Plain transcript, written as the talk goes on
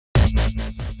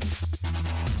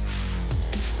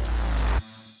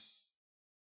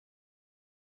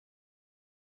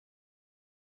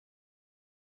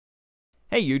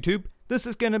Hey YouTube, this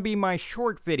is going to be my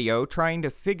short video trying to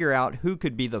figure out who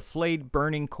could be the flayed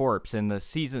burning corpse in the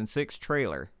Season 6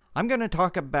 trailer. I'm going to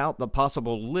talk about the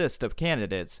possible list of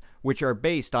candidates, which are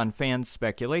based on fans'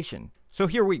 speculation. So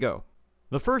here we go.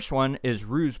 The first one is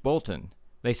Roose Bolton.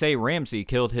 They say Ramsay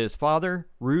killed his father,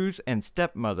 Roose, and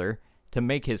stepmother to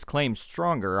make his claim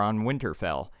stronger on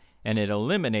Winterfell, and it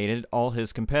eliminated all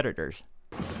his competitors.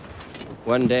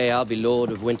 One day I'll be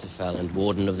Lord of Winterfell and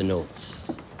Warden of the North.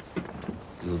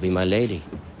 You will be my lady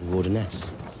and wardeness.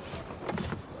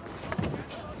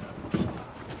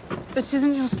 But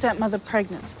isn't your stepmother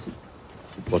pregnant?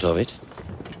 What of it?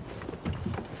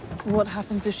 What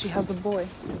happens if she has a boy?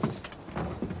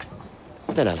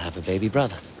 Then I'll have a baby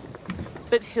brother.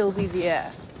 But he'll be the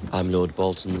heir. I'm Lord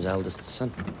Bolton's eldest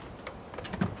son.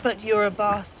 But you're a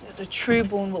bastard. A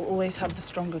trueborn will always have the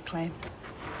stronger claim.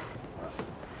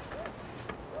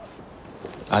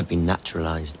 I've been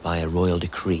naturalized by a royal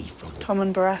decree from...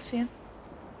 Tommen Baratheon?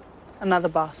 Another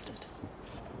bastard.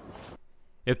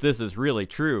 If this is really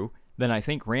true, then I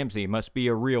think Ramsay must be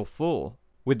a real fool.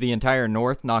 With the entire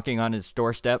North knocking on his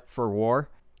doorstep for war,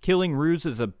 killing Roose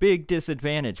is a big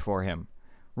disadvantage for him.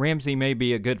 Ramsay may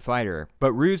be a good fighter,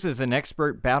 but Roose is an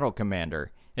expert battle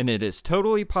commander, and it is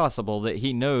totally possible that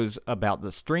he knows about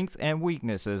the strength and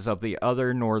weaknesses of the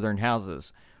other northern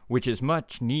houses, which is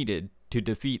much needed to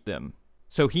defeat them.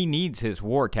 So he needs his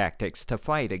war tactics to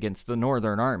fight against the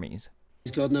northern armies.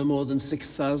 He's got no more than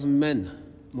 6,000 men.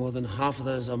 More than half of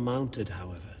those are mounted,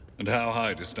 however. And how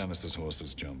high do Stannis'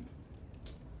 horses jump?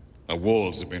 Our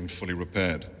walls have been fully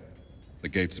repaired. The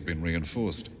gates have been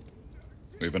reinforced.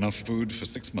 We have enough food for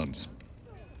 6 months.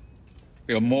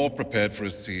 We are more prepared for a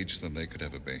siege than they could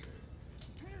ever be.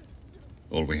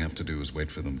 All we have to do is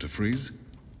wait for them to freeze,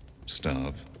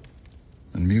 starve,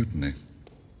 and mutiny.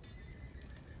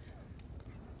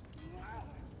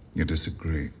 You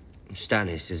disagree?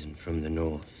 Stannis isn't from the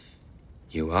North.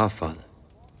 You are, Father.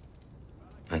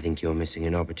 I think you're missing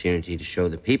an opportunity to show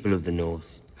the people of the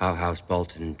North how House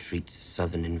Bolton treats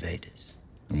southern invaders.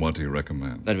 And what do you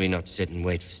recommend? That we not sit and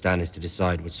wait for Stannis to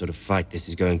decide what sort of fight this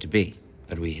is going to be.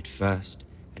 That we hit first,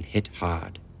 and hit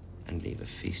hard, and leave a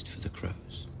feast for the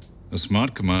crows. A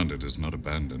smart commander does not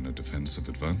abandon a defensive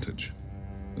advantage.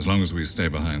 As long as we stay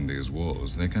behind these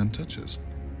walls, they can't touch us.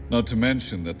 Not to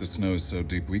mention that the snow is so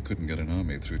deep we couldn't get an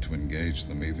army through to engage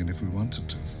them even if we wanted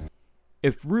to.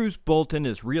 If Roose Bolton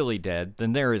is really dead,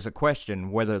 then there is a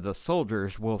question whether the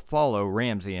soldiers will follow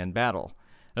Ramsay in battle,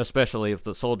 especially if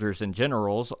the soldiers and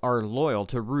generals are loyal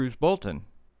to Roose Bolton.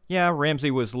 Yeah,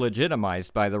 Ramsay was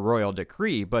legitimized by the royal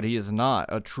decree, but he is not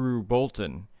a true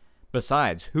Bolton.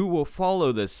 Besides, who will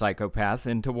follow this psychopath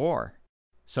into war?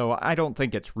 So I don't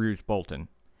think it's Roose Bolton.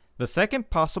 The second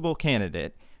possible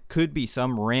candidate could be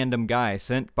some random guy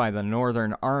sent by the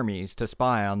northern armies to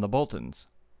spy on the Boltons.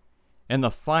 And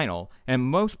the final and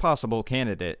most possible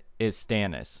candidate is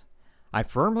Stannis. I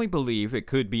firmly believe it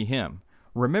could be him.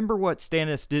 Remember what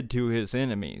Stannis did to his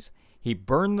enemies. He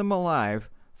burned them alive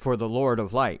for the Lord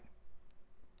of Light.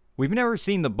 We've never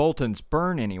seen the Boltons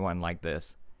burn anyone like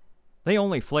this. They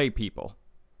only flay people.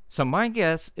 So my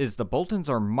guess is the Boltons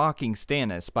are mocking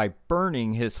Stannis by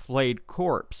burning his flayed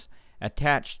corpse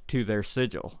attached to their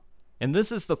sigil. And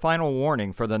this is the final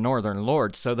warning for the Northern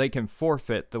Lords so they can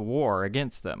forfeit the war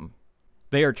against them.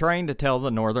 They are trying to tell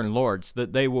the Northern Lords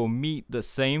that they will meet the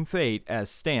same fate as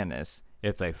Stannis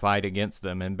if they fight against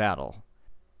them in battle.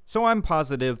 So I'm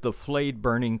positive the flayed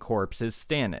burning corpse is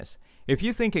Stannis. If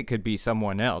you think it could be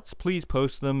someone else, please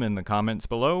post them in the comments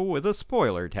below with a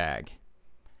spoiler tag.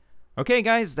 Okay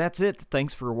guys, that's it.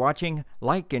 Thanks for watching.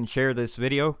 Like and share this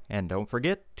video, and don't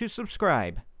forget to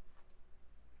subscribe.